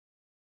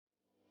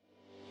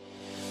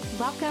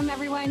Welcome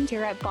everyone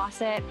here at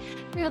Bossit.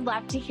 We would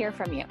love to hear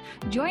from you.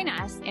 Join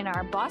us in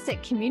our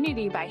Bossit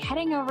community by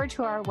heading over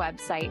to our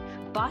website,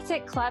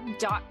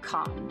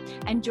 bossitclub.com,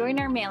 and join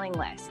our mailing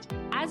list.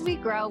 As we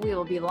grow, we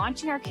will be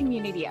launching our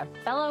community of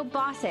fellow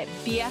Bossit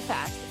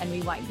BFFs, and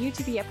we want you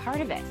to be a part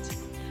of it.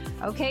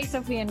 Okay,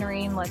 Sophia and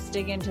Noreen, let's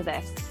dig into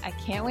this. I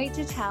can't wait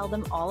to tell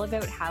them all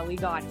about how we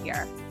got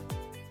here.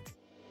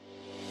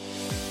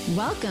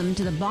 Welcome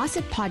to the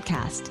Bossit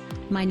Podcast.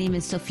 My name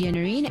is Sophia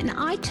Noreen, and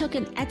I took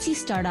an Etsy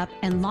startup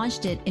and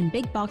launched it in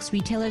big box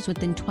retailers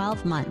within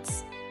 12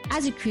 months.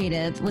 As a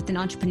creative with an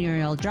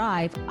entrepreneurial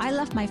drive, I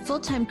left my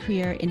full-time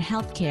career in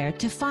healthcare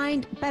to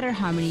find better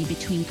harmony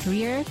between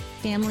career,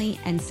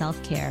 family, and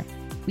self-care.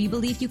 We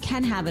believe you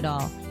can have it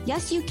all.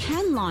 Yes, you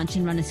can launch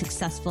and run a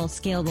successful,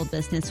 scalable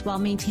business while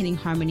maintaining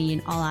harmony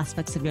in all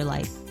aspects of your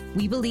life.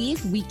 We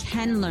believe we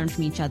can learn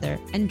from each other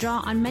and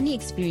draw on many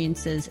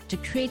experiences to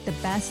create the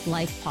best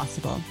life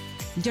possible.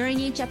 During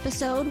each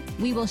episode,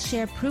 we will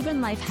share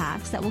proven life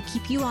hacks that will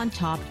keep you on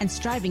top and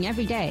striving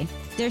every day.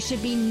 There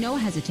should be no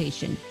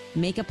hesitation.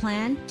 Make a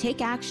plan,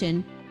 take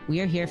action.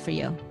 We are here for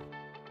you.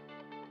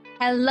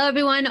 Hello,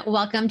 everyone.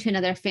 Welcome to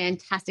another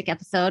fantastic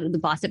episode of the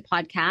Bossit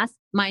Podcast.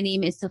 My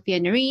name is Sophia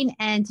Noreen,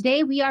 and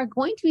today we are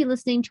going to be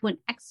listening to an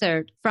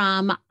excerpt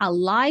from a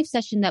live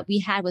session that we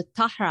had with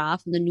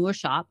Tahra from the Noor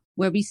Shop,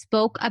 where we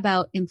spoke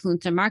about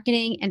influencer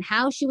marketing and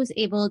how she was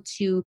able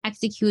to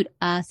execute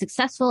a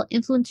successful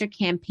influencer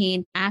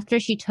campaign after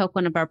she took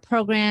one of our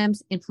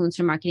programs,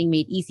 Influencer Marketing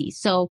Made Easy.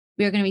 So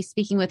we are going to be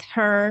speaking with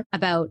her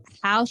about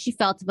how she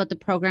felt about the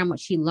program,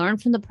 what she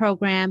learned from the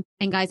program.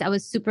 And guys, I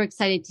was super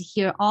excited to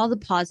hear all the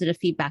positive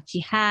feedback she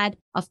had.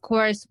 Of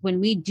course,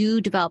 when we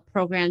do develop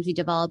programs, we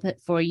develop it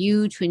for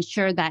you to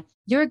ensure that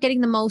you're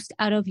getting the most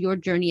out of your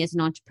journey as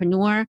an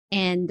entrepreneur.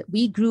 And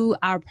we grew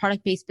our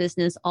product-based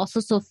business,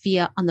 also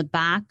Sophia, on the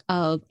back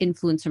of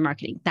influencer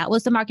marketing. That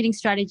was the marketing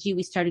strategy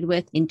we started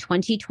with in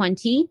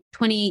 2020.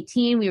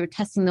 2018, we were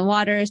testing the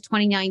waters.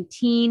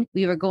 2019,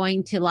 we were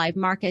going to live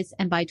markets.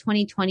 And by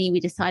 2020, we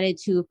decided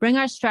to bring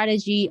our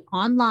strategy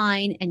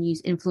online and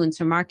use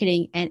influencer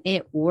marketing, and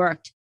it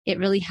worked. It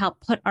really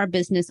helped put our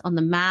business on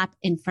the map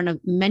in front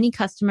of many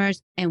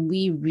customers, and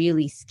we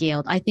really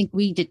scaled. I think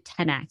we did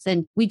 10x.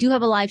 And we do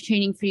have a live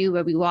training for you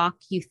where we walk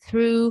you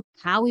through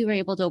how we were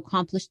able to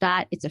accomplish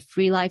that. It's a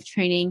free live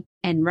training.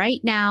 And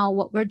right now,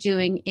 what we're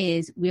doing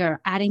is we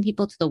are adding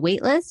people to the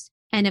wait list.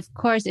 And of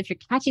course, if you're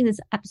catching this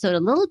episode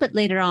a little bit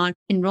later on,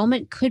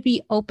 enrollment could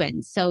be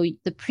open. So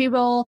the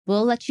pre-roll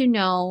will let you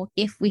know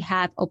if we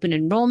have open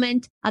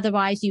enrollment.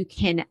 Otherwise, you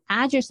can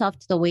add yourself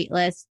to the wait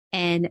list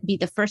and be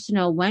the first to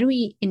know when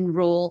we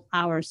enroll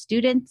our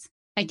students.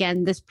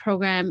 Again, this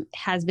program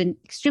has been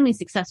extremely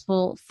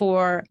successful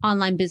for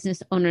online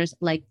business owners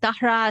like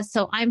Tahra.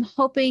 So I'm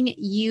hoping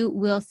you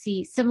will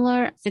see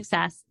similar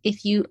success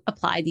if you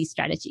apply these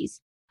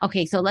strategies.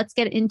 Okay, so let's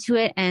get into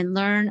it and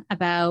learn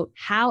about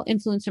how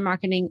influencer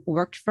marketing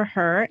worked for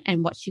her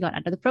and what she got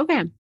out of the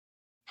program.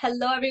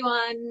 Hello,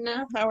 everyone.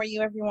 How are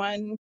you,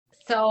 everyone?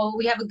 So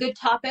we have a good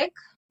topic,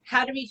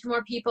 how to reach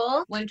more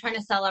people when trying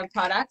to sell our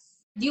products.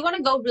 Do you want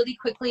to go really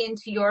quickly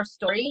into your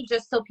story,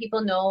 just so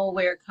people know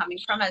where you're coming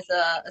from as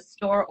a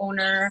store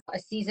owner, a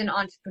seasoned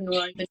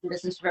entrepreneur, been in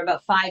business for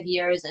about 5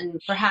 years,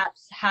 and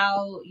perhaps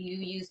how you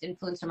used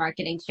influencer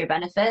marketing to your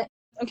benefit?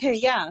 Okay,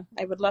 yeah,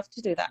 I would love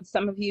to do that.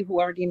 Some of you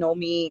who already know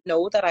me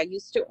know that I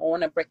used to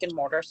own a brick and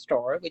mortar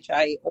store, which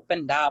I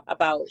opened up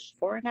about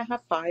 4.5,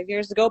 5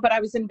 years ago, but I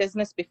was in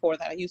business before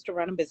that. I used to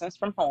run a business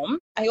from home.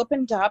 I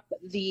opened up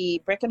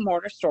the brick and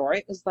mortar store.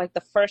 It was like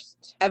the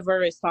first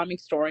ever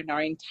Islamic store in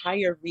our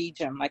entire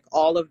region, like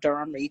all of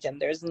Durham region.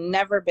 There's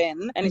never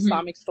been an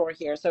Islamic store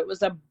here. So it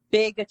was a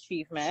big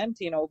achievement.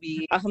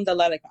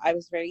 Alhamdulillah, like I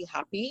was very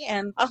happy,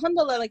 and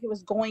alhamdulillah, like it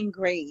was going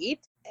great.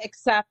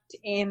 Except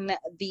in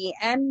the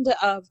end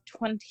of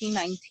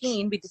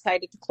 2019, we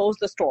decided to close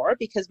the store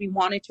because we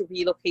wanted to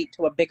relocate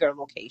to a bigger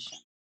location.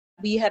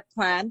 We had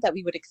planned that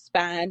we would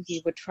expand.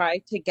 We would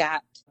try to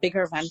get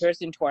bigger vendors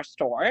into our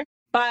store.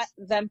 But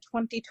then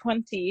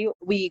 2020,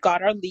 we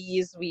got our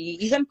lease. We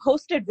even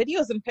posted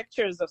videos and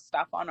pictures of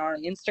stuff on our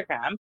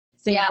Instagram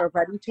saying we're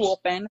ready to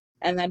open.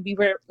 And then we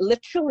were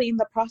literally in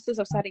the process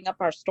of setting up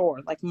our store,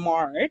 like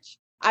March.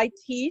 I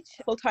teach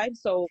full time.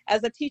 So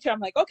as a teacher,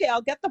 I'm like, okay,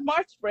 I'll get the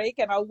March break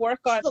and I'll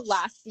work on the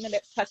last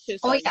minute touches.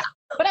 Oh, yeah.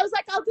 But I was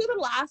like, I'll do the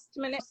last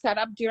minute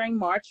setup during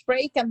March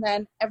break, and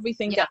then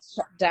everything gets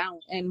shut down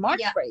in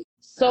March break.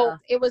 So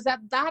it was at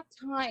that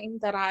time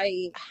that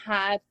I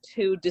had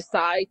to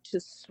decide to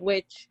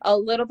switch a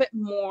little bit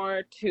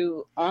more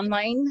to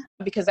online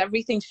because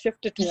everything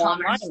shifted to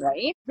online,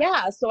 right?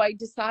 Yeah. So I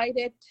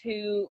decided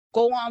to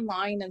go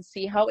online and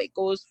see how it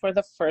goes for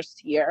the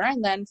first year.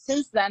 And then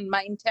since then,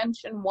 my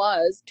intention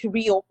was to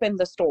reopen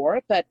the store,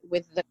 but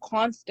with the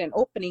constant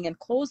opening and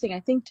closing,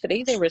 I think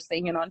today they were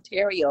saying in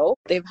Ontario,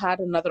 they've had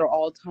another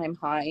all-time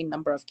high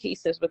number of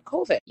cases with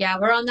COVID. Yeah,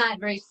 we're on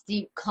that very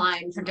steep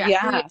climb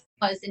trajectory. It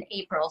was in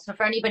April. So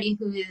for anybody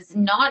who is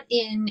not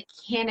in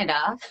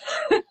Canada,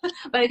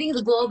 but I think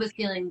the globe is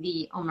feeling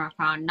the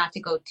Omicron, not to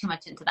go too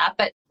much into that,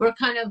 but we're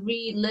kind of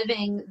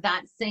reliving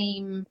that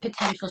same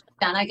potential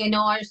shutdown. Like I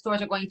know our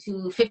stores are going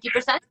to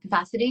 50%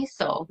 capacity.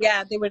 So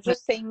yeah, they were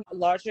just saying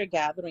larger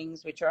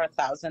gatherings, which are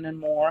 1,000 and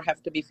more,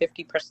 have to be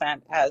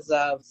 50% as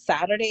of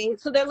Saturday.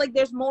 So they're like,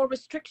 there's more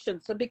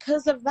restrictions. So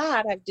because of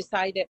that, I've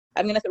decided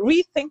I'm going to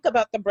rethink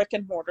about the brick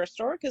and mortar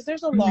store because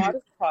there's a lot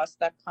of costs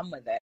that come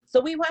with it. So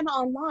we went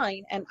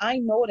online and I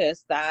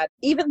noticed that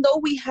even though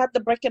we had the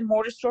brick and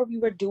mortar store we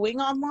were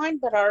doing online,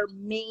 but our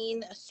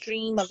main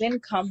stream of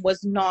income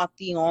was not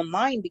the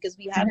online because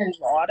we had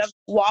a lot of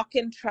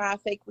walk-in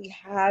traffic. We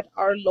had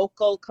our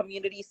local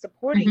community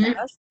supporting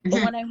us.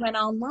 But when I went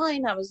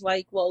online, I was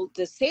like, well,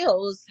 the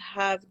sales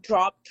have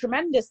dropped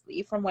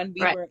tremendously from when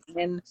we were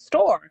in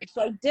store.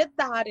 So I did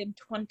that in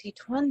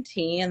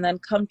 2020. And then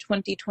come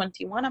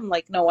 2021, I'm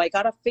like, no, I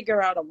got to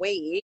figure out a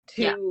way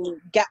to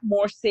get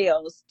more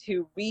sales,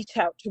 to reach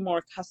out to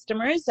more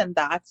customers. And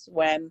that's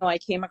when I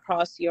came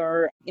across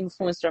your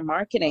influencer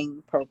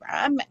marketing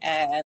program.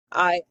 And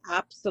I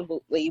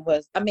absolutely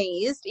was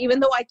amazed, even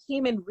though I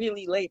came in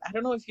really late. I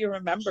don't know if you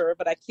remember,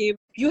 but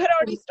you had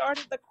already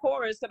started the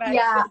course and I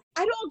said,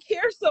 I don't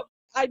care. So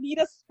I need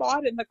a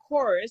spot in the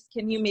course.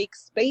 Can you make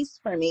space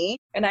for me?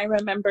 And I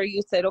remember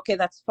you said, okay,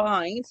 that's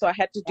fine. So I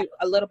had to do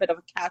a little bit of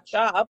a catch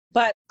up,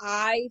 but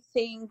I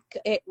think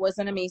it was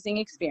an amazing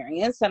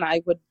experience. And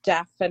I would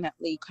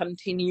definitely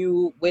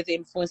continue with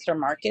influencer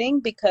marketing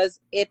because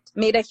it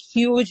made a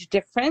huge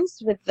difference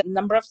with the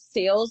number of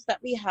sales that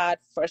we had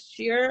first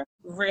year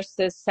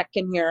versus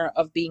second year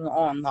of being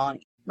online.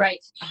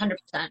 Right, 100%.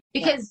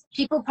 Because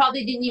people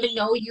probably didn't even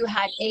know you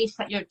had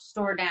shut your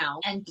store down,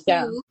 and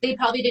two, they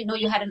probably didn't know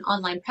you had an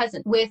online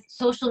presence. With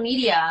social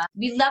media,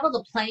 we level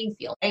the playing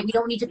field, right? We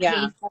don't need to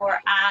pay for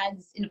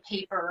ads in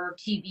paper,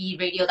 TV,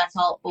 radio. That's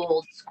all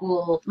old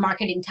school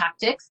marketing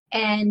tactics.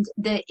 And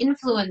the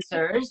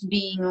influencers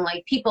being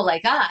like people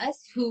like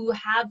us who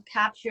have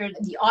captured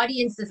the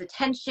audience's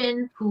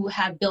attention, who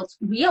have built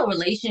real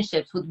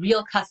relationships with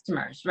real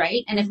customers,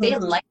 right? And if they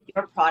like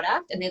your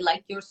product and they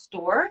like your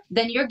store,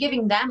 then you're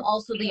giving them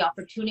also the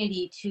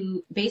opportunity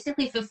to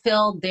basically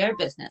fulfill their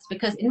business,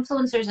 because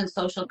influencers and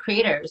social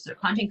creators or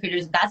content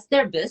creators, that's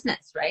their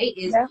business, right?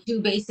 Is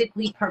to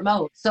basically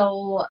promote.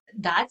 So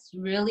that's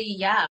really,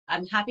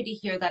 I'm happy to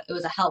hear that it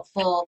was a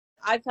helpful.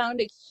 I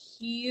found a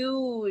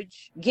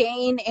huge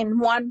gain in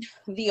one,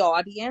 the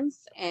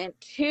audience, and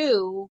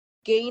two,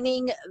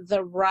 gaining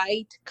the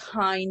right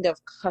kind of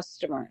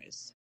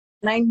customers.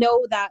 And I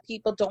know that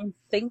people don't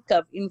think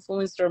of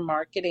influencer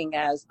marketing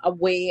as a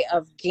way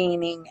of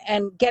gaining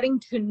and getting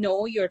to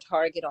know your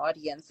target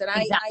audience. And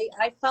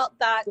I felt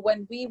that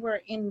when we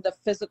were in the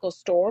physical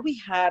store, we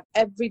had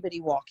everybody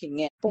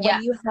walking in. But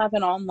when you have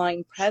an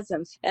online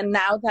presence, and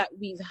now that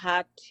we've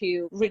had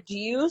to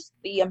reduce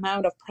the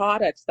amount of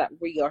products that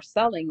we are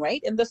selling, right?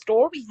 In the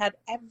store, we had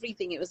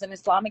everything. It was an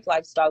Islamic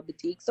lifestyle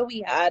boutique. So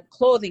we had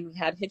clothing, we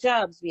had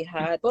hijabs, we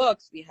had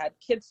books, we had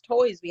kids'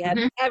 toys, we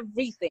had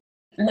everything.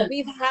 But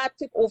we've had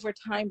to, over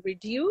time,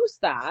 reduce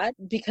that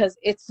because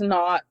it's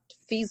not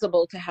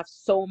feasible to have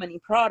so many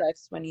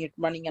products when you're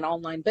running an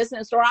online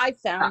business, or I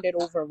found it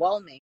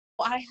overwhelming.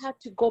 I had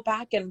to go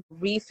back and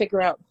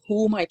refigure out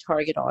who my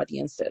target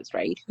audience is,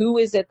 right? Who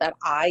is it that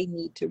I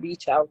need to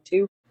reach out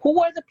to?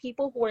 Who are the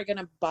people who are going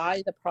to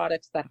buy the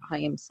products that I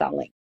am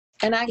selling?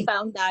 And I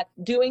found that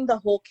doing the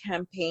whole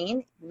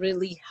campaign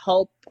really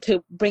helped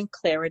to bring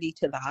clarity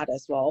to that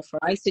as well, for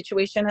my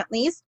situation at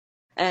least.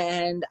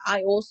 And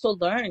I also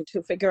learned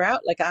to figure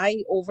out,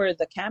 over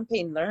the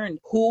campaign, learned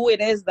who it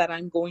is that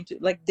I'm going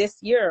to, this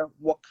year,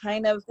 what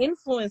kind of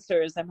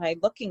influencers am I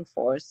looking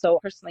for? So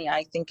personally,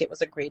 I think it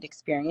was a great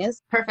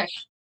experience.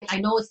 Perfect. I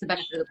know it's the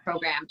benefit of the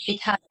program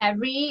because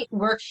every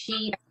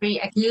worksheet,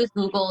 I use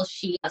Google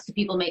Sheet so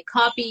people make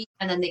copy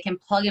and then they can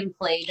plug and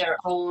play their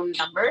own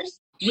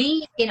numbers.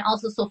 We and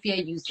also Sophia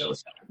use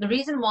those. The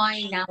reason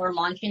why now we're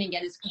launching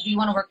again is because we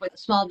want to work with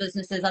small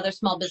businesses, other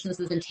small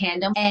businesses in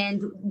tandem.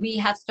 And we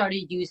have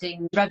started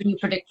using Revenue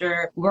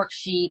Predictor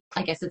worksheet.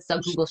 I guess it's a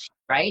Google Sheet,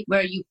 right?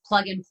 Where you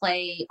plug and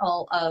play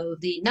all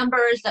of the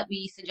numbers that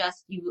we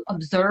suggest you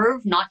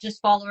observe, not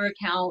just follower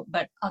count,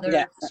 but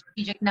other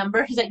strategic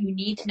numbers that you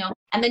need to know.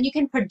 And then you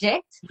can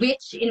predict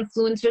which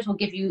influencers will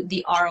give you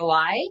the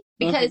ROI,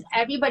 because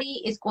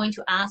everybody is going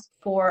to ask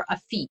for a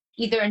fee,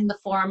 either in the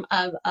form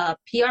of a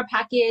PR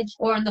package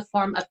or in the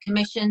form of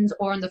commissions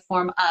or in the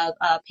form of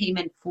a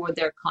payment for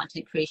their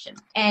content creation.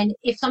 And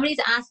if somebody's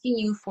asking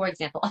you, for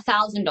example,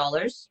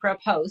 $1,000 for a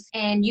post,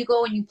 and you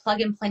go and you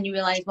plug and play and you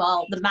realize,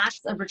 well, the max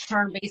of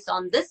return based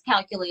on this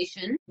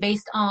calculation,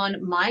 based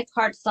on my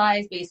cart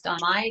size, based on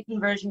my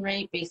conversion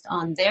rate, based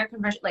on their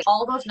conversion,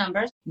 all those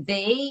numbers,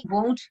 they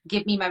won't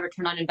give me my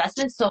return on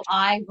investment. So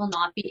I will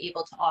not be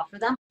able to offer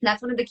them.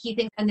 That's one of the key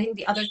things. And then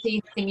the other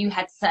thing you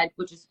had said,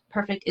 which is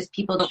perfect, is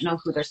people don't know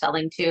who they're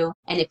selling to.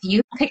 And if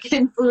you pick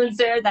an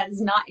influencer that is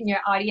not in your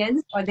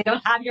audience or they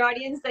don't have your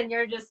audience, then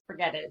you're just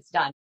forget it. It's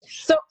done.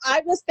 So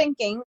I was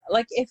thinking,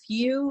 like, if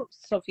you,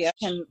 Sophia,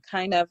 can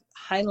kind of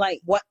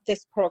highlight what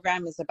this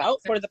program is about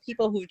for the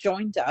people who've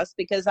joined us,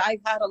 because I've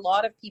had a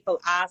lot of people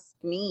ask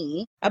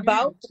me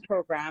about the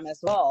program as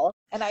well.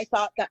 And I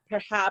thought that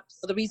perhaps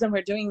the reason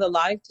we're doing the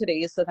live today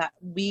is so that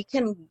we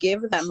can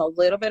give them a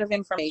little bit of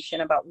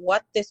information about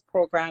what this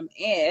program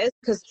is.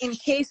 Because in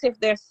case if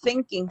they're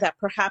thinking that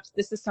perhaps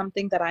this is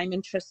something that I'm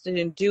interested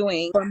in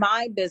doing for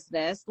my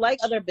business, like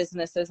other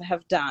businesses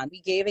have done.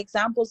 We gave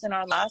examples in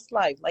our last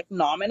live, like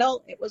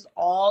Nominal. It was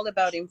all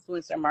about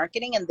influencer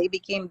marketing, and they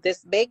became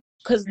this big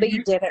because they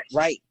did it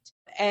right.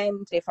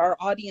 And if our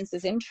audience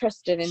is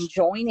interested in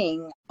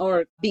joining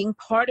or being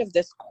part of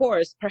this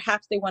course,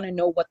 perhaps they want to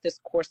know what this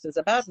course is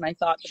about. And I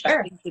thought the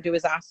best thing to do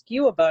is ask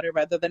you about it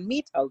rather than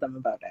me tell them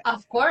about it.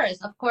 Of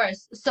course, of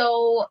course.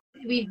 So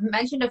we've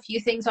mentioned a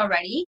few things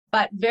already,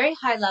 but very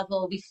high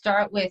level, we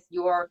start with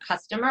your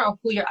customer or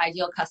who your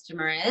ideal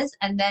customer is,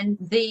 and then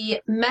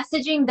the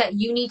messaging that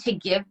you need to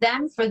give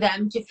them for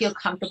them to feel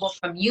comfortable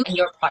from you and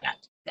your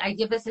product. I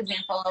give this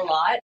example a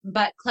lot,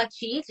 but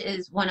Clutcheat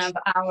is one of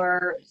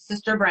our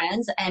sister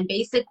brands. And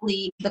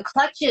basically the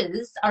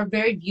clutches are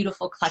very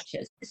beautiful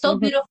clutches. So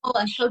beautiful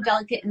and so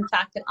delicate, in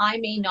fact, that I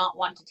may not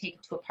want to take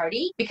it to a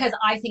party because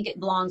I think it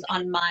belongs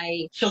on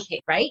my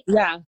showcase, right?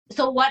 Yeah.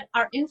 So what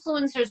our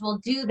influencers will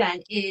do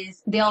then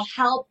is they'll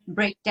help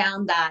break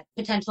down that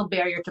potential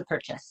barrier to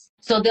purchase.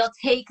 So they'll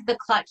take the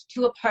clutch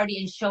to a party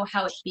and show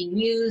how it's being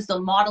used.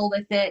 They'll model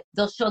with it.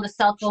 They'll show the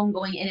cell phone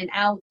going in and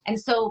out. And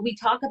so we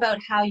talk about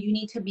how you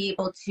need to be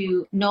able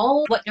to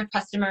know what your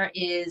customer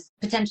is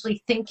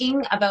potentially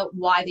thinking about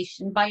why they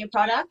shouldn't buy your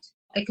product.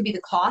 It could be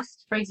the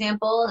cost, for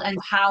example, and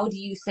how do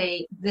you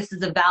say this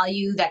is the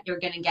value that you're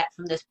going to get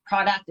from this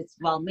product? It's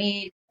well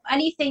made.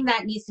 Anything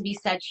that needs to be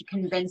said to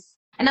convince.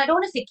 And I don't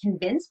want to say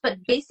convince, but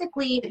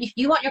basically, if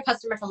you want your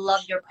customer to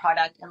love your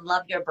product and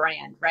love your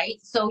brand, right?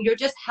 So you're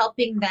just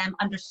helping them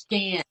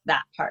understand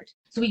that part.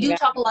 So we do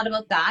talk a lot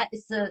about that.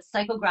 It's the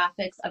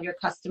psychographics of your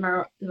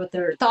customer with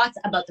their thoughts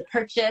about the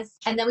purchase.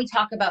 And then we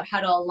talk about how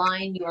to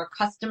align your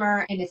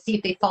customer and to see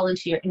if they fall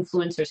into your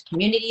influencers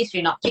community. So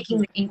you're not picking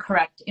the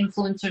incorrect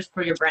influencers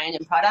for your brand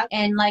and product.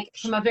 And like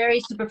from a very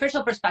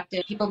superficial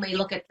perspective, people may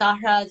look at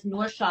Zahra's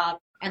Noor Shop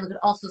and look at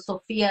also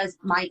Sophia's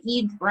My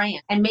Eid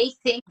brand and may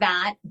think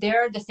that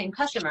they're the same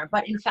customer,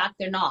 but in fact,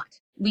 they're not.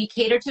 We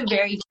cater to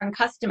very different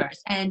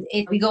customers. And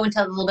if we go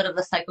into a little bit of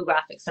the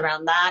psychographics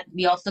around that,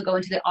 we also go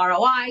into the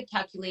ROI,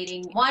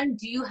 calculating, one,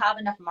 do you have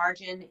enough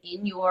margin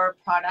in your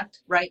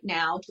product right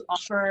now to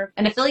offer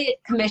an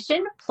affiliate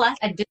commission plus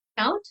a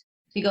discount?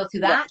 We go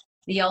through that.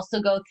 We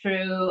also go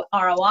through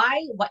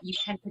ROI, what you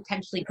can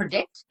potentially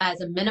predict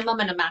as a minimum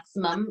and a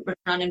maximum return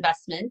on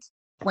investment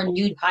when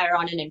you hire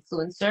on an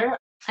influencer.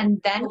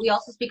 And then we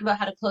also speak about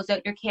how to close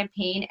out your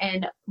campaign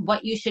and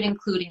what you should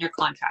include in your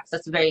contracts.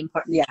 That's a very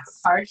important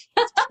part.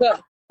 So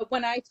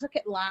when I took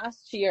it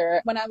last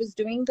year, when I was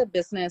doing the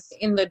business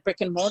in the brick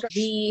and mortar,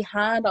 we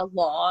had a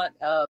lot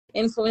of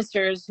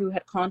influencers who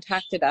had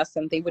contacted us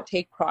and they would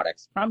take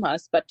products from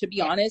us. But to be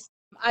honest,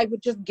 I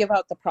would just give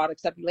out the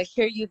products. I'd be like,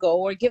 here you go,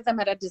 or give them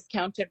at a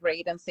discounted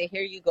rate and say,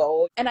 here you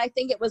go. And I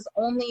think it was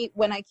only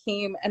when I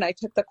came and I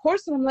took the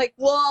course and I'm like,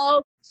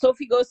 well,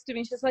 Sophie goes to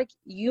me, she's like,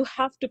 you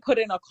have to put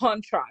in a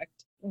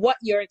contract what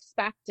you're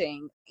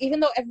expecting, even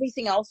though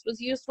everything else was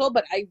useful.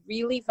 But I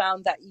really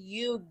found that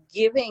you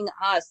giving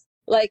us,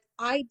 like,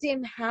 I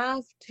didn't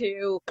have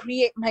to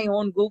create my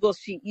own Google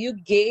sheet. You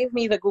gave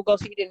me the Google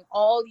sheet and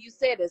all you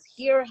said is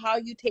here how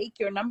you take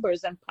your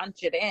numbers and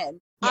punch it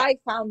in. I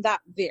found that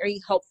very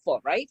helpful,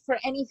 right? For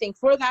anything,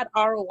 for that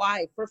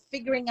ROI, for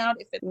figuring out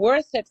if it's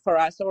worth it for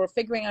us, or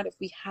figuring out if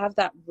we have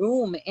that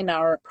room in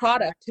our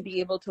product to be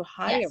able to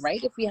hire,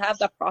 right? If we have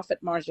that profit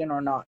margin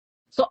or not.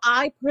 So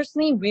I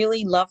personally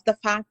really love the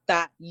fact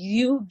that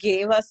you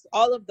gave us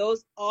all of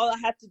those. All I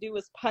had to do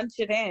was punch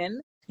it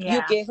in.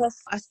 You gave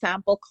us a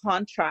sample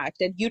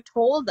contract and you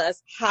told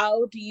us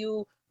how do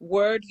you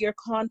word your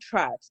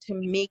contract to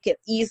make it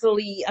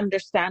easily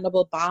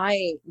understandable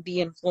by the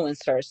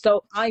influencer.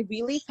 So I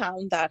really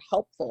found that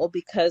helpful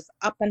because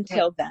up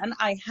until then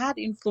I had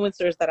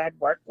influencers that I'd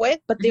worked with,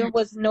 but there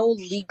was no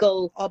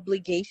legal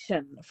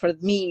obligation for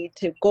me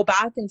to go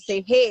back and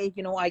say, hey,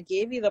 you know, I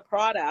gave you the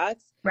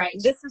products. Right.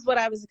 This is what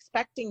I was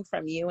expecting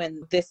from you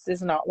and this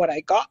is not what I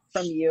got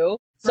from you.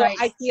 So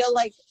I feel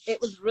like it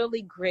was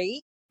really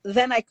great.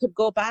 Then I could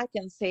go back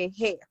and say,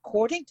 hey,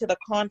 according to the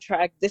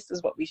contract, this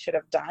is what we should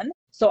have done.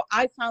 So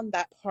I found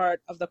that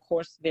part of the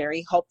course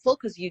very helpful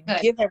because you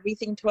give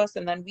everything to us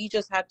and then we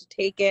just had to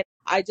take it.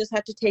 I just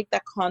had to take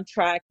that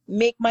contract,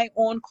 make my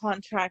own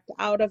contract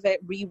out of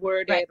it,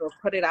 reword it or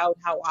put it out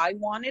how I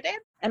wanted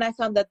it. And I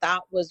found that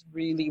that was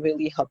really,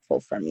 really helpful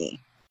for me.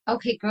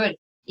 Okay, good.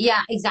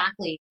 Yeah,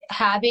 exactly.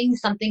 Having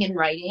something in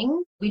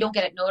writing, we don't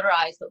get it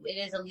notarized, but it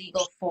is a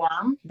legal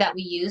form that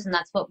we use. And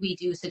that's what we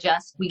do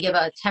suggest. We give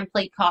a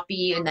template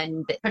copy and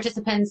then the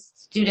participants,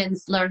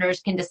 students, learners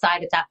can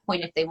decide at that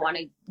point if they want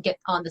to get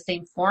on the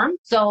same form.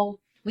 So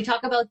We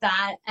talk about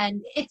that,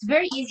 and it's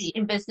very easy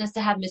in business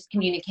to have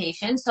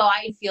miscommunication. So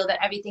I feel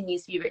that everything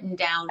needs to be written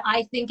down.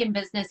 I think in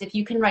business, if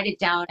you can write it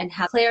down and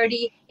have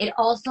clarity, it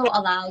also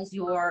allows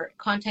your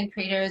content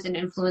creators and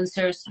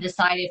influencers to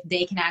decide if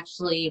they can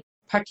actually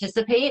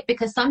participate,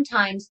 because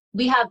sometimes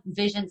we have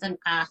visions and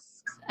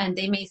asks and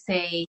they may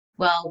say,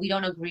 well, we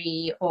don't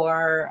agree,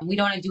 or we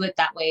don't want to do it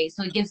that way.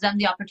 So it gives them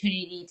the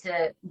opportunity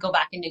to go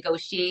back and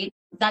negotiate.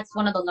 That's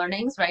one of the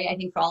learnings, right? I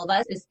think for all of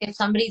us is if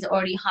somebody's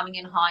already humming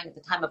and hawing at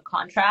the time of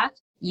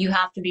contract, you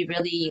have to be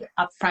really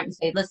upfront and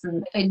say,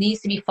 listen, it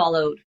needs to be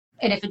followed.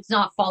 And if it's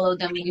not followed,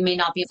 then we may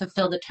not be able to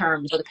fulfill the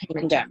terms or the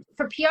payment terms.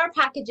 For PR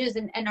packages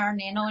and our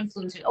nano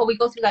influencers, we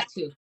go through that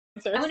too.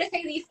 I'm going to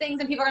say these things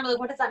and people are going to be like,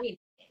 what does that mean?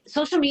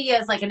 Social media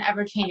is like an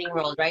ever-changing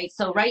world, right?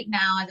 So right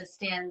now, as it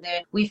stands there,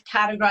 we've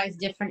categorized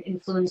different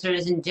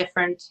influencers in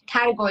different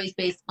categories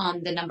based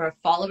on the number of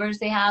followers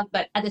they have.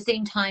 But at the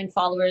same time,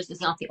 followers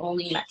is not the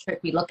only metric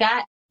we look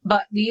at.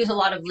 But we use a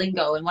lot of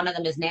lingo, and one of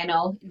them is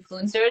nano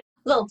influencers.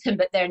 Little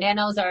tidbit there.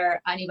 Nanos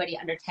are anybody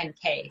under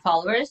 10K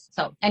followers.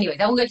 So anyways,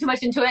 I won't go too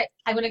much into it.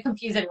 I'm going to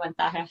confuse everyone,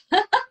 Taha.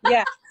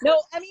 Yeah.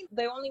 No, I mean,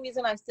 the only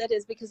reason I said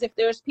is because if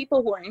there's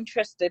people who are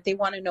interested, they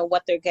want to know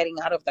what they're getting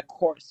out of the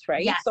course,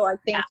 right? Yes. So I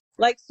think,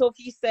 like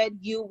Sophie said,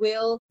 you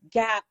will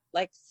get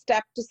like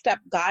step-to-step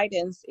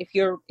guidance if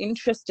you're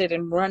interested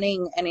in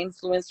running an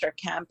influencer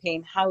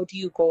campaign. How do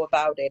you go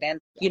about it? And,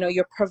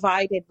 you're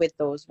provided with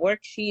those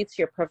worksheets.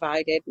 You're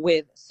provided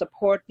with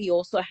support. We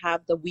also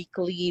have the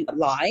weekly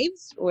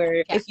lives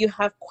where if you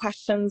have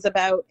questions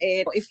about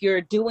it, if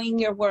you're doing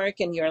your work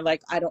and you're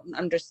like, I don't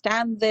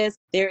understand this,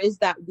 there is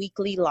that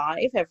weekly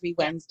live every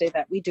Wednesday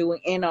that we do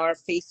in our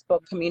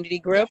Facebook community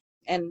group.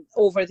 And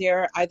over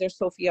there, either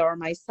Sophia or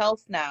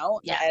myself now,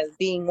 as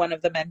being one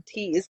of the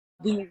mentees,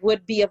 we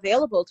would be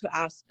available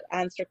to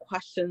answer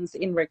questions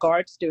in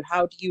regards to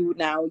how do you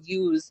now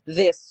use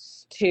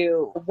this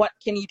to, what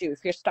can you do? If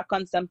you're stuck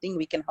on something,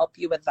 we can help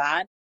you with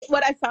that.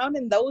 What I found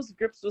in those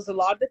groups was a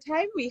lot of the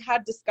time we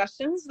had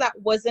discussions that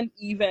wasn't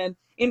even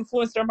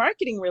influencer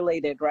marketing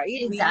related, right?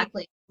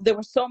 Exactly. There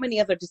were so many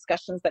other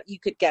discussions that you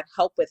could get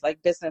help with,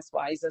 like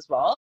business-wise as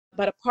well.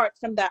 But apart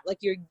from that, like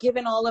you're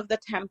given all of the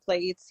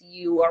templates,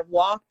 you are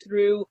walked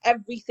through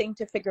everything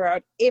to figure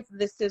out if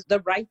this is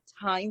the right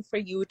time for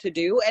you to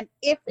do. And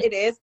if it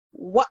is,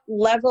 what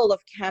level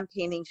of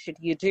campaigning should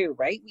you do,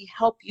 right? We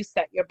help you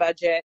set your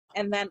budget.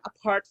 And then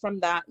apart from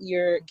that,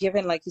 you're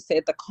given, like you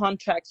said, the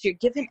contracts, you're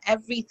given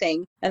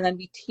everything. And then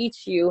we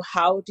teach you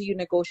how do you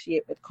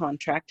negotiate with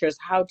contractors?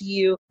 How do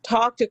you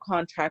talk to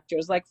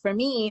contractors? Like for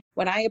me,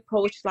 when I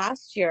approached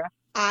last year,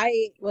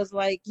 I was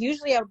like,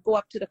 usually I would go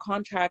up to the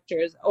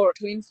contractors or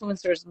to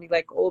influencers and be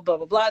like, oh, blah,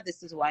 blah, blah,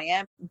 this is who I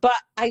am.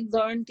 But I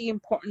learned the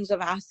importance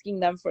of asking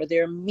them for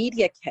their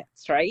media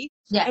kits, right?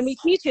 Yes. And we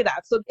teach you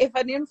that. So if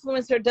an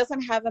influencer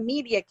doesn't have a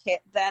media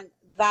kit, then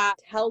that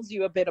tells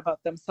you a bit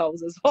about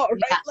themselves as well,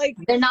 right? Yeah. Like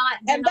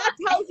that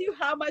tells you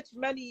how much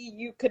money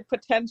you could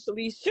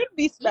potentially should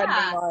be spending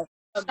on.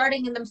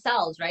 Starting in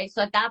themselves, right?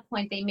 So at that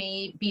point, they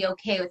may be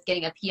okay with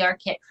getting a PR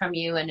kit from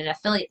you and an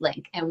affiliate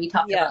link. And we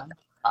talked about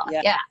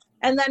that. Yeah.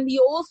 And then we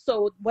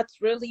also,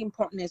 what's really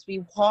important is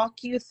we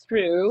walk you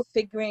through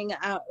figuring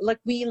out, like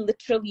we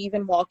literally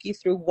even walk you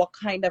through what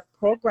kind of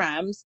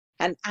programs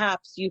and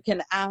apps you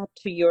can add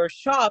to your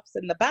shops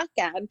in the back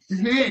end. So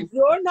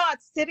you're not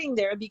sitting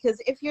there,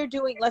 because if you're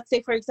doing, let's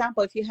say, for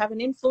example, if you have an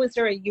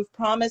influencer and you've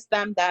promised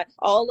them that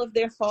all of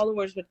their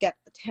followers would get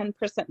a 10%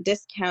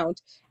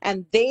 discount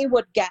and they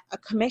would get a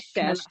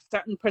commission, a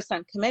certain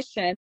percent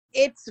commission,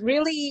 it's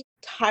really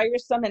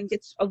tiresome and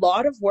it's a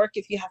lot of work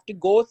if you have to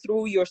go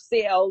through your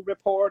sale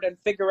report and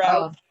figure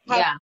out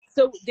how.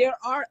 So there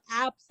are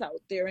apps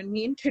out there, and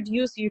we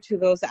introduce you to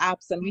those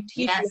apps and we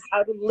teach you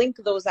how to link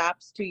those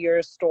apps to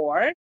your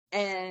store.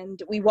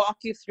 And we walk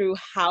you through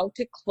how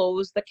to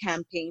close the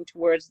campaign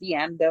towards the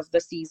end of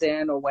the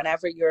season or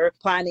whenever you're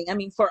planning. I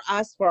mean, for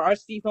us, for our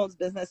Seafilms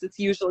business, it's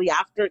usually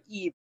after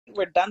Eid.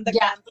 We're done the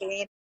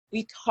campaign.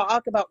 We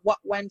talk about what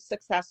went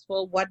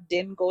successful, what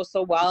didn't go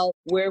so well,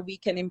 where we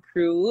can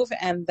improve.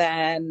 And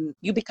then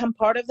you become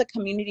part of the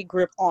community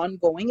group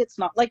ongoing. It's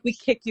not like we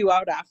kick you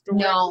out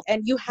afterwards. No,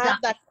 and you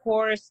have that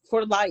course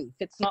for life.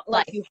 It's not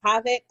like you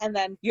have it and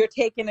then you're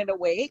taking it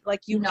away.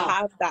 Like you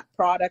have that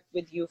product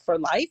with you for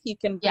life. You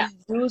can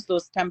use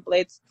those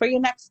templates for your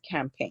next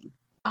campaign.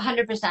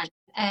 100%.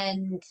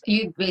 And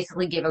you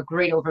basically gave a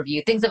great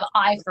overview. Things that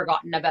I've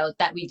forgotten about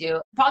that we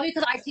do. Probably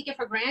because I take it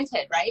for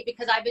granted, right?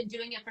 Because I've been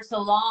doing it for so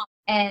long.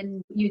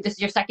 And this is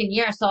your second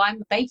year. So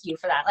thank you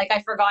for that. Like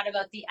I forgot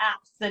about the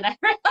apps and I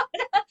forgot.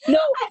 No,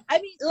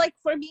 I mean, like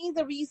for me,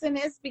 the reason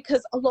is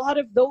because a lot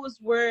of those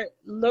were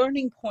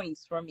learning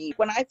points for me.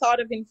 When I thought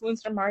of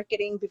influencer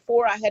marketing,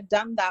 before I had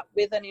done that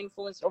with an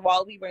influencer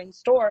while we were in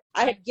store,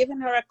 I had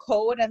given her a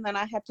code and then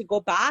I had to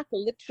go back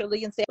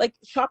literally and say, like,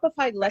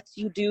 Shopify lets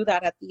you do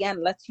that at the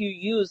end, lets you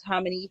use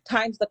how many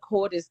times the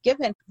code is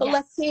given. But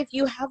let's say if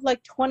you have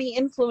like 20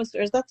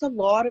 influencers, that's a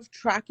lot of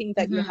tracking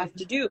that you have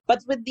to do.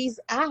 But with these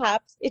apps,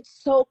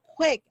 it's so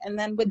quick. And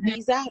then with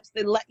these apps,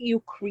 they let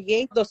you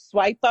create those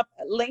swipe up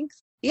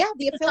links. Yeah,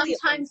 the affiliate.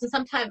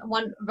 Sometimes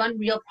one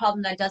real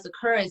problem that does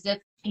occur is if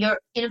your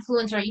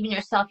influencer, or even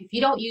yourself, if you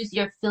don't use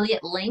your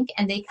affiliate link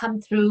and they come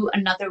through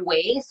another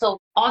way. So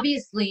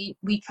obviously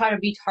we try to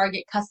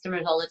retarget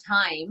customers all the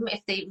time.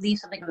 If they leave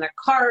something in their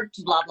cart,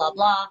 blah, blah,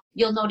 blah,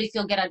 you'll notice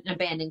you'll get an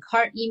abandoned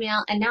cart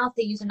email. And now if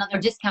they use another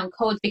discount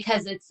code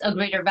because it's a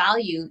greater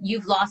value,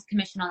 you've lost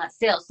commission on that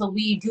sale. So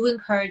we do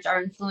encourage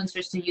our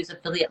influencers to use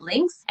affiliate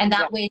links. And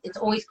that way it's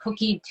always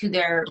cookied to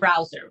their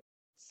browser.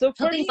 So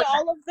for me,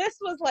 all of this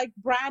was like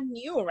brand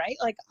new, right?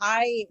 Like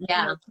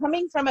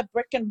coming from a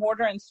brick and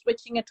mortar and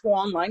switching it to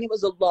online, it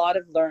was a lot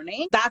of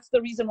learning. That's the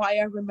reason why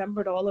I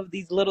remembered all of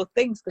these little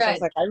things, because I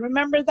was like, I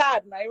remember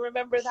that and I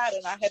remember that,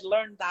 and I had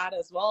learned that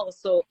as well.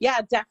 So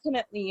yeah,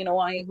 definitely,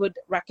 I would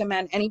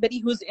recommend anybody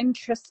who's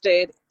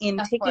interested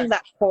in taking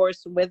that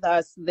course with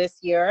us this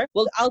year.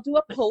 Well, I'll do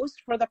a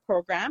post for the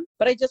program,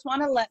 but I just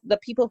want to let the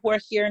people who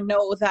are here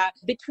know that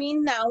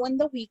between now and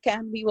the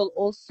weekend, we will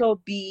also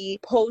be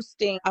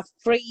posting a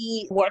free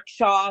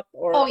workshop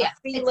or a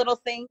free little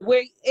thing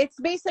where it's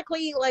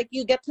basically like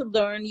you get to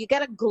learn, you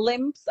get a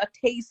glimpse, a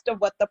taste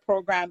of what the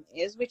program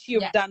is, which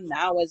you've done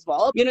now as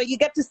well. You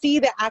get to see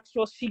the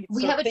actual sheets.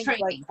 We have a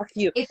training. Like a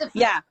few. It's a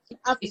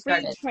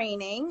free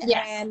training.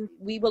 Yes. And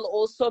we will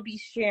also be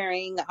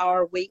sharing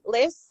our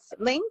waitlist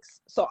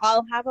links. So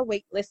I'll have a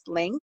waitlist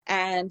link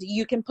and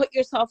you can put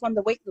yourself on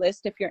the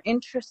waitlist if you're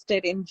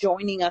interested in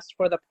joining us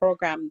for the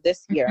program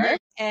this year.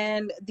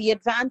 And the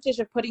advantage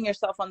of putting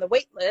yourself on the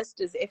waitlist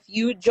is if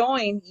you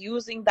join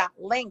using that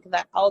link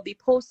that I'll be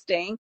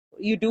posting,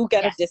 you do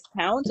get a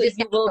discount. So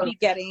you will be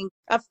getting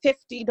a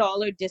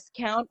 $50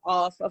 discount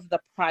off of the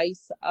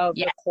price of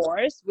the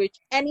course, which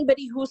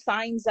anybody who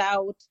signs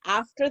out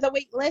after the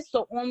wait list,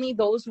 so only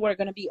those who are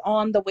going to be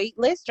on the wait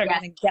list are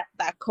going to get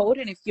that code.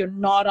 And if you're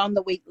not on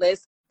the wait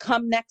list,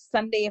 come next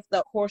Sunday if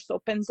the course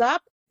opens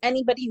up,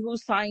 anybody who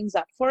signs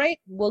up for it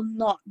will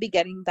not be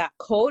getting that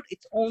code.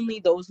 It's only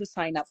those who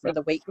sign up for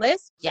the wait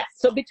list. Yes.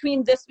 So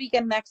between this week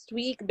and next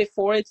week,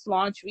 before it's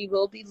launched, we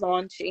will be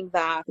launching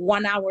that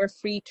 1 hour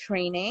free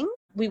training.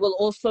 We will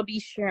also be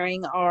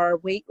sharing our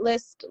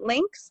waitlist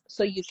links.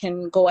 So you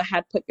can go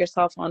ahead, put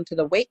yourself onto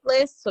the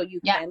waitlist so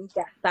you can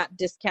get that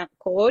discount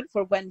code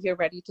for when you're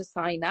ready to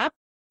sign up.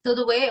 So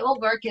the way it will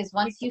work is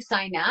once you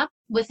sign up,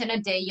 within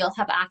a day, you'll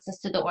have access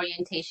to the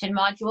orientation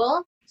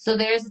module. So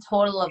there's a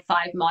total of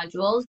 5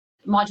 modules.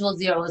 Module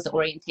 0 is the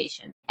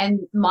orientation. And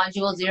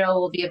module 0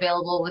 will be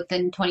available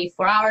within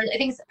 24 hours. I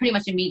think it's pretty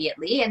much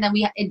immediately. And then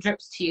it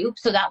drips to you.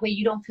 So that way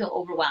you don't feel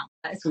overwhelmed.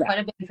 It's quite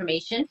a bit of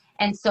information.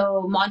 And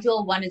so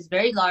module 1 is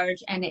very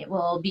large and it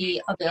will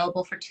be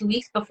available for 2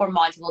 weeks before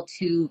module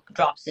 2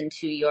 drops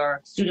into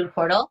your student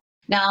portal.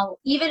 Now,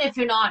 even if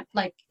you're not,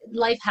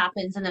 life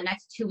happens in the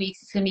next 2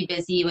 weeks, it's going to be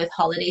busy with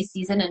holiday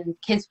season and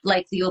kids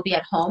likely will be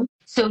at home.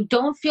 So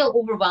don't feel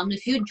overwhelmed.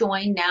 If you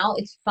join now,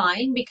 it's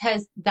fine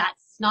because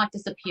that's not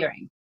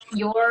disappearing.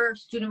 Your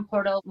student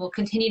portal will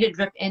continue to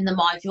drip in the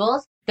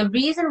modules. The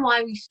reason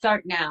why we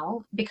start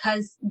now,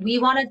 because we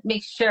want to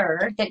make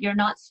sure that you're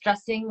not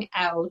stressing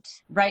out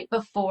right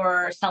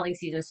before selling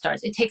season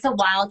starts. It takes a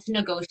while to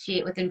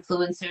negotiate with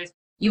influencers.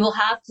 You will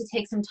have to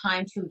take some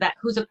time to vet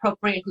who's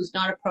appropriate, who's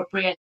not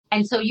appropriate.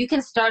 And so you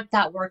can start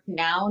that work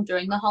now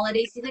during the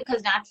holiday season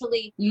because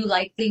naturally you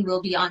likely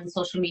will be on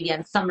social media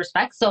in some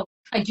respects. So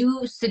I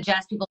do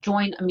suggest people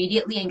join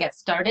immediately and get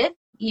started,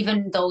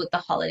 even though the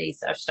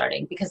holidays are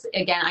starting, because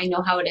again, I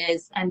know how it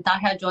is. And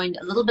Taha joined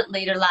a little bit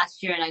later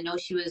last year and I know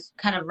she was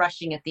kind of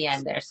rushing at the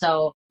end there.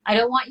 So I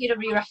don't want you to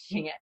be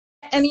rushing it.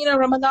 And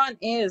Ramadan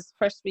is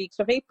first weeks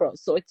of April,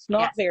 so it's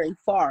not very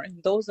far.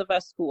 And those of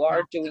us who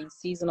are doing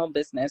seasonal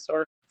business,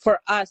 or for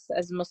us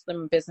as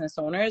Muslim business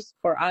owners,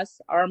 for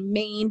us, our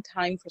main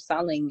time for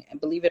selling,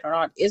 believe it or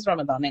not, is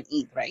Ramadan and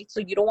Eid, right?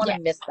 So you don't want to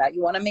miss that.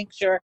 You want to make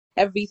sure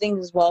everything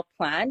is well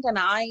planned. And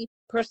I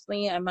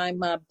personally, I'm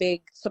a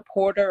big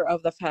supporter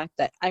of the fact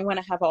that I want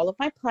to have all of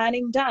my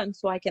planning done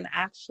so I can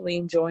actually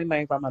enjoy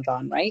my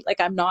Ramadan, right? Like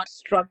I'm not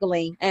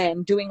struggling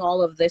and doing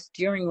all of this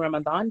during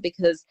Ramadan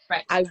because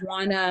I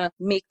want to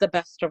make the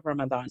best of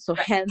Ramadan. So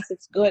hence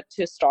it's good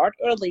to start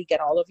early,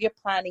 get all of your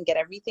planning, get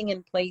everything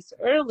in place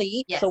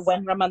early. Yes. So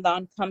when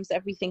Ramadan comes,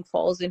 everything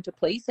falls into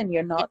place and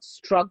you're not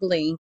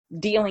struggling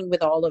dealing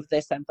with all of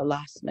this at the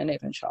last minute,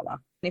 inshallah.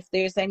 If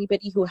there's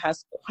anybody who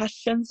has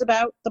questions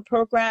about the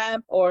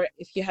program, or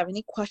if you have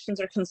any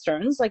questions or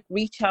concerns,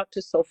 reach out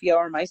to Sophia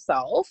or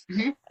myself,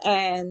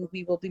 and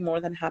we will be more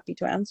than happy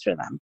to answer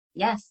them.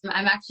 Yes,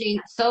 I'm actually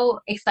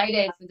so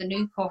excited for the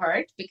new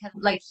cohort because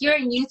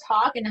hearing you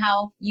talk and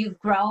how you've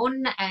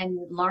grown and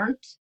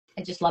learned,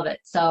 I just love it.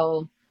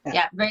 So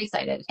yeah, very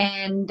excited.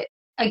 And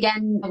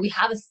again, we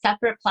have a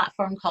separate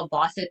platform called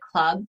Boss It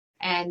Club.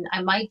 And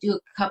I might do a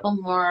couple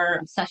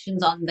more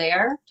sessions on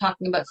there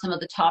talking about some of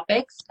the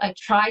topics. I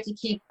try to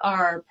keep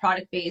our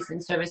product base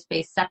and service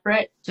base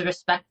separate to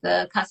respect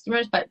the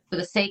customers, but for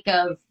the sake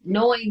of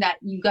knowing that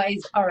you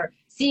guys are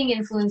seeing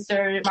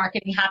influencer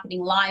marketing happening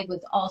live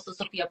with also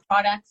Sophia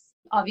products,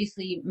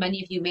 Obviously,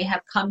 many of you may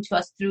have come to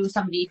us through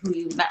somebody who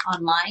you met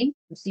online.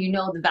 So you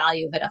know the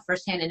value of it at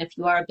firsthand. And if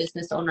you are a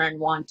business owner and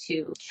want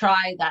to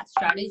try that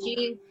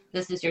strategy,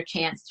 this is your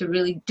chance to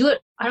really do it.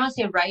 I don't want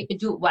to say right, but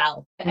do it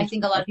well. I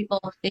think a lot of people,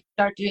 they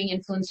start doing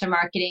influencer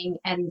marketing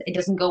and it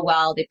doesn't go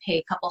well. They pay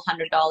a couple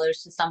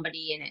 $100 to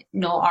somebody and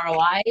no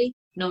ROI,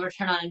 no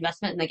return on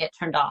investment, and they get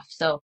turned off.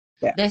 So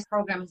this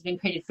program has been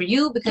created for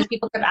you because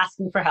people kept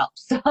asking for help.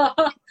 So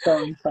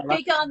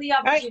take on the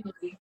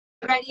opportunity.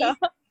 Ready?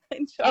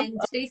 And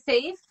stay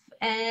safe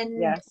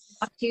and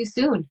talk to you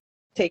soon.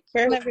 Take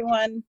care,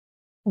 everyone.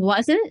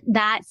 Wasn't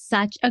that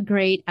such a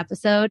great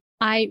episode?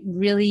 I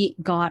really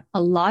got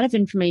a lot of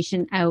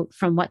information out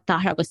from what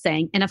Tahra was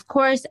saying. And of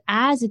course,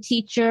 as a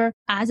teacher,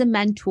 as a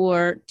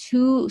mentor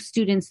to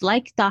students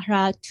like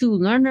Tahra, to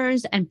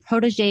learners and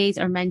proteges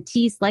or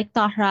mentees like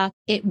Tahra,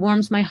 it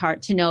warms my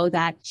heart to know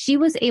that she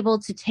was able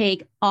to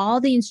take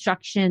all the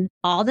instruction,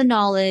 all the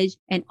knowledge,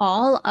 and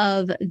all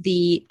of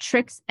the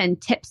tricks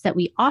and tips that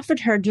we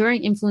offered her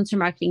during Influencer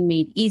Marketing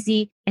Made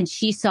Easy, and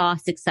she saw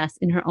success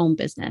in her own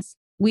business.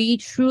 We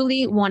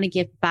truly want to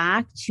give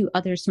back to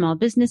other small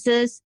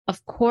businesses.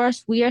 Of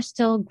course, we are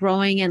still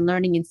growing and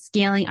learning and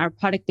scaling our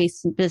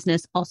product-based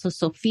business, also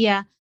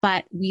Sophia,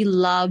 but we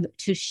love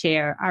to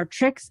share our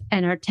tricks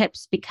and our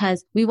tips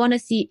because we want to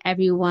see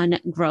everyone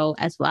grow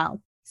as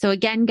well. So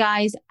again,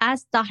 guys,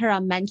 as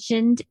Tahra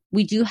mentioned,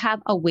 we do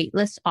have a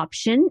waitlist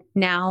option.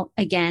 Now,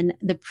 again,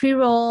 the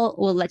pre-roll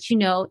will let you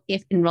know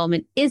if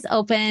enrollment is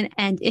open.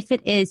 And if it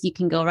is, you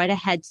can go right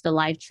ahead to the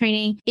live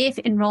training. If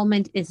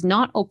enrollment is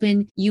not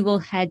open, you will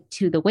head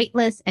to the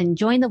waitlist and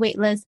join the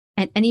waitlist.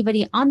 And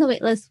anybody on the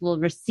waitlist will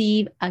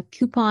receive a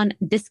coupon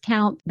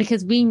discount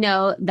because we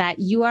know that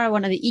you are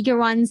one of the eager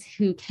ones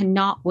who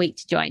cannot wait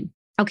to join.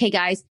 Okay,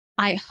 guys.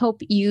 I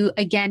hope you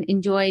again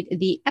enjoyed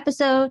the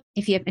episode.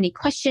 If you have any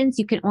questions,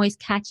 you can always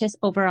catch us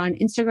over on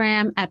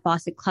Instagram at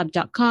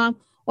bossetclub.com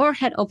or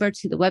head over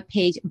to the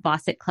webpage,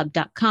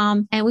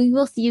 bossetclub.com. And we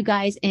will see you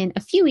guys in a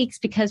few weeks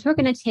because we're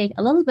going to take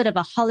a little bit of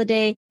a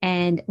holiday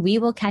and we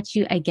will catch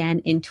you again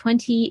in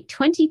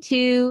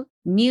 2022,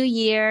 new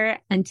year.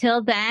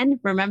 Until then,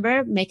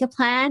 remember, make a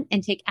plan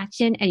and take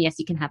action. And yes,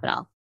 you can have it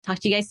all. Talk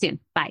to you guys soon.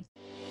 Bye.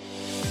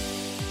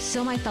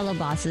 So my fellow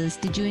bosses,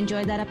 did you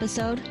enjoy that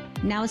episode?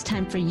 Now it's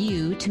time for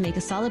you to make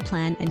a solid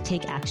plan and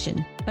take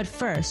action. But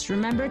first,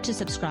 remember to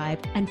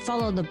subscribe and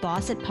follow the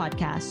Boss It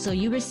podcast so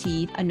you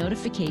receive a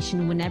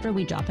notification whenever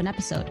we drop an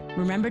episode.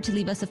 Remember to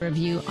leave us a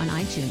review on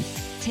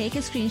iTunes. Take a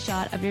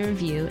screenshot of your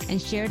review and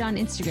share it on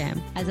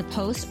Instagram as a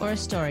post or a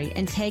story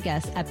and tag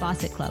us at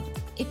Boss It Club.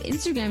 If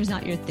Instagram is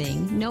not your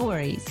thing, no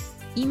worries.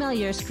 Email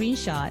your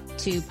screenshot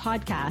to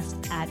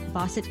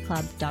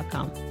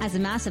podcast@bossetclub.com. As a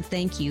massive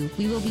thank you,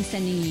 we will be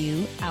sending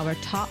you our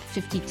top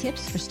 50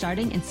 tips for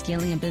starting and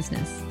scaling a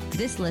business.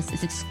 This list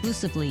is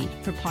exclusively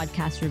for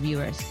podcast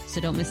reviewers, so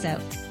don't miss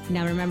out.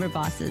 Now remember,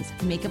 bosses,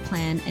 make a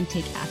plan and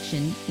take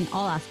action in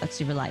all aspects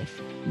of your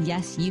life.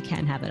 Yes, you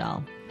can have it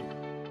all.